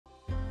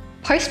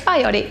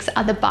Postbiotics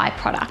are the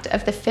byproduct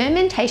of the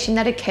fermentation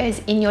that occurs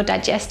in your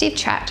digestive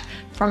tract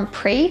from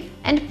pre-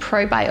 and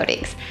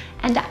probiotics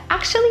and are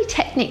actually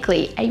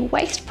technically a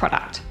waste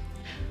product.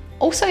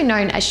 Also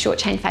known as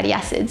short-chain fatty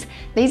acids,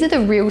 these are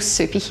the real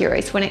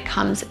superheroes when it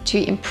comes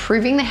to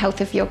improving the health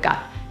of your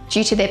gut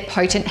due to their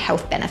potent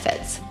health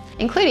benefits,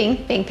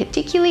 including being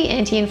particularly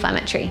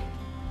anti-inflammatory.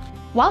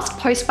 Whilst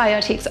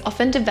postbiotics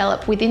often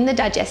develop within the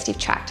digestive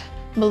tract,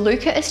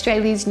 Maluka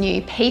Australia's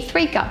new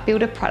P3 Gut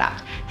Builder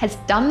product has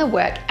done the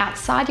work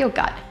outside your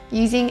gut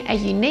using a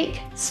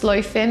unique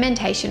slow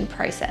fermentation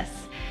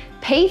process.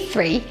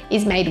 P3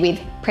 is made with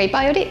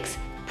prebiotics,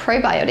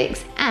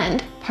 probiotics,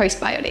 and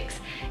postbiotics.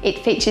 It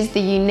features the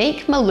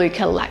unique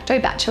Maluka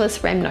Lactobacillus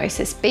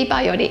rhamnosus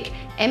B-biotic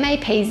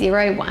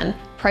MAP01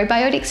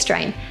 probiotic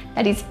strain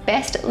that is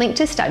best linked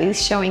to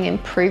studies showing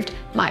improved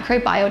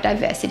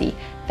microbiodiversity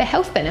for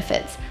health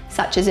benefits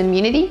such as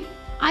immunity,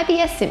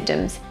 IBS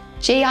symptoms,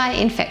 GI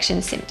infection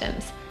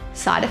symptoms,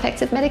 side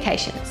effects of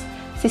medications,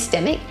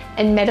 systemic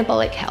and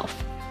metabolic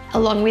health,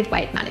 along with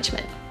weight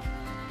management.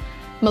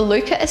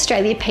 Maluka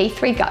Australia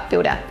P3 Gut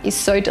Builder is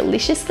so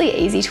deliciously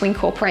easy to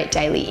incorporate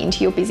daily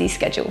into your busy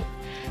schedule.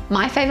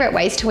 My favourite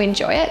ways to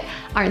enjoy it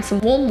are in some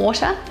warm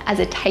water as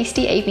a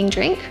tasty evening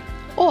drink,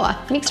 or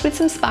mixed with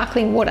some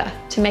sparkling water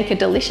to make a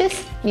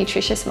delicious,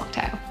 nutritious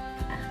mocktail.